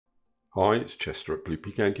Hi, it's Chester at Blue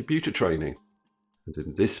Pecan Computer Training, and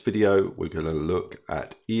in this video we're going to look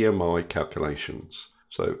at EMI calculations.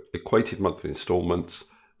 So equated monthly installments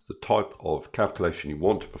is the type of calculation you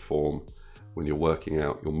want to perform when you're working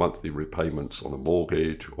out your monthly repayments on a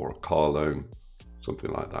mortgage or a car loan,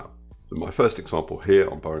 something like that. In my first example here,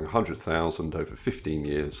 I'm borrowing $100,000 over 15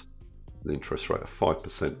 years with an interest rate of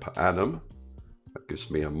 5% per annum. That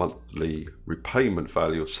gives me a monthly repayment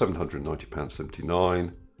value of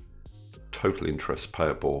 £790.79. Total interest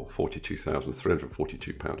payable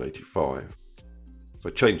 £42,342.85. If I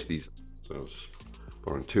change these, so I was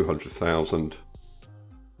borrowing $200,000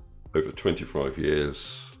 over 25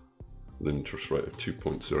 years with an interest rate of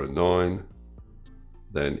 2.09,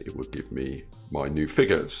 then it would give me my new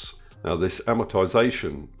figures. Now this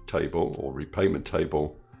amortization table or repayment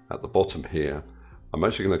table at the bottom here, I'm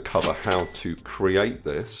actually going to cover how to create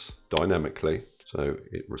this dynamically, so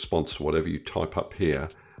it responds to whatever you type up here.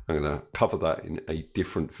 I'm going to cover that in a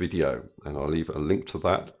different video, and I'll leave a link to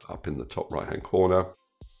that up in the top right hand corner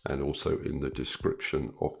and also in the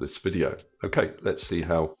description of this video. Okay, let's see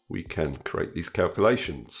how we can create these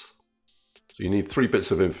calculations. So you need 3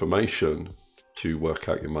 bits of information to work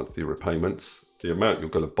out your monthly repayments. The amount you're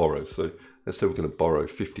going to borrow. So let's say we're going to borrow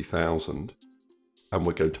 $50,000 and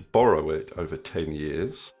we're going to borrow it over 10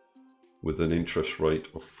 years with an interest rate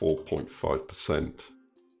of 4.5%.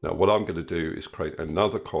 Now what I'm going to do is create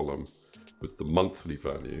another column with the monthly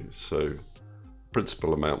value. So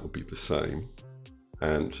principal amount will be the same,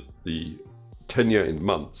 and the tenure in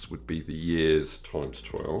months would be the years times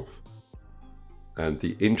 12, and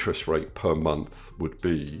the interest rate per month would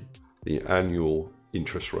be the annual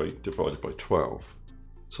interest rate divided by 12.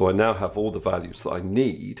 So I now have all the values that I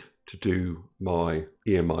need to do my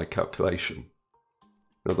EMI calculation.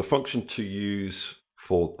 Now the function to use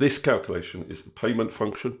for this calculation is the payment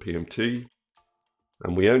function, PMT,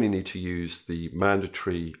 and we only need to use the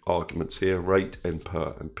mandatory arguments here, rate,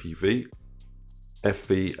 NPER, and PV.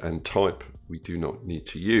 FV and type we do not need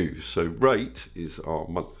to use. So rate is our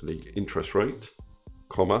monthly interest rate,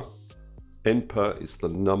 comma. NPER is the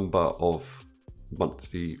number of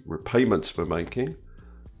monthly repayments we're making.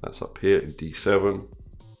 That's up here in D7.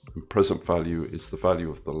 And present value is the value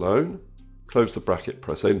of the loan. Close the bracket,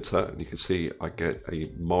 press enter, and you can see I get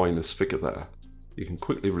a minus figure there. You can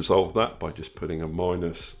quickly resolve that by just putting a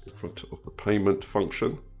minus in front of the payment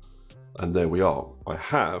function. And there we are. I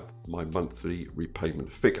have my monthly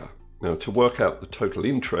repayment figure. Now to work out the total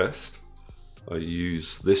interest, I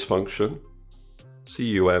use this function,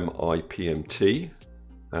 CUMIPMT,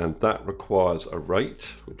 and that requires a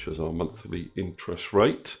rate, which is our monthly interest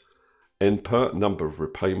rate, NPER, number of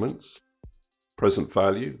repayments, present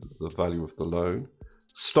value, the value of the loan,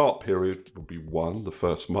 start period will be 1, the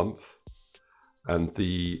first month, and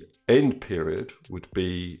the end period would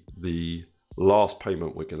be the last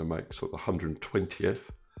payment we're going to make, so the 120th.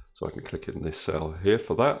 So I can click in this cell here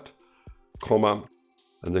for that, comma,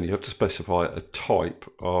 and then you have to specify a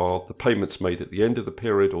type. Are the payments made at the end of the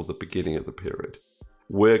period or the beginning of the period?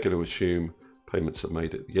 We're going to assume payments are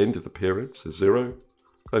made at the end of the period, so 0,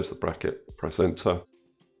 close the bracket, press enter.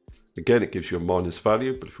 Again, it gives you a minus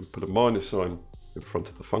value, but if we put a minus sign in front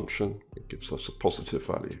of the function, it gives us a positive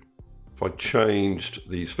value. If I changed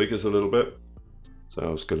these figures a little bit, so I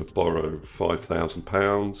was going to borrow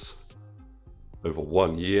 £5,000 over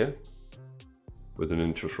 1 year with an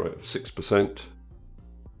interest rate of 6%,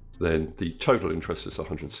 then the total interest is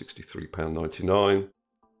 £163.99,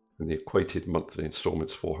 and the equated monthly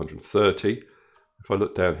installments $430. If I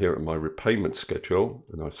look down here at my repayment schedule,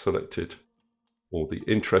 and I've selected all the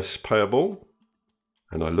interest payable,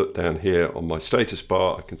 and I look down here on my status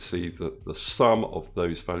bar, I can see that the sum of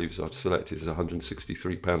those values I've selected is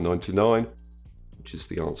 £163.99, which is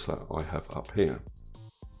the answer I have up here.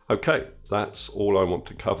 Okay, that's all I want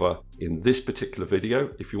to cover in this particular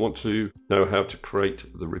video. If you want to know how to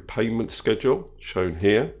create the repayment schedule shown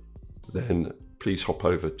here, then please hop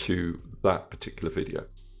over to that particular video.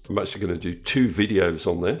 I'm actually going to do 2 videos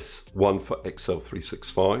on this, one for Excel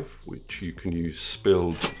 365, which you can use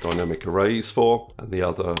spilled dynamic arrays for, and the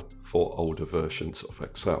other for older versions of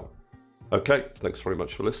Excel. Okay, thanks very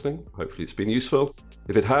much for listening. Hopefully it's been useful.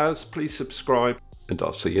 If it has, please subscribe, and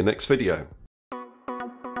I'll see you next video.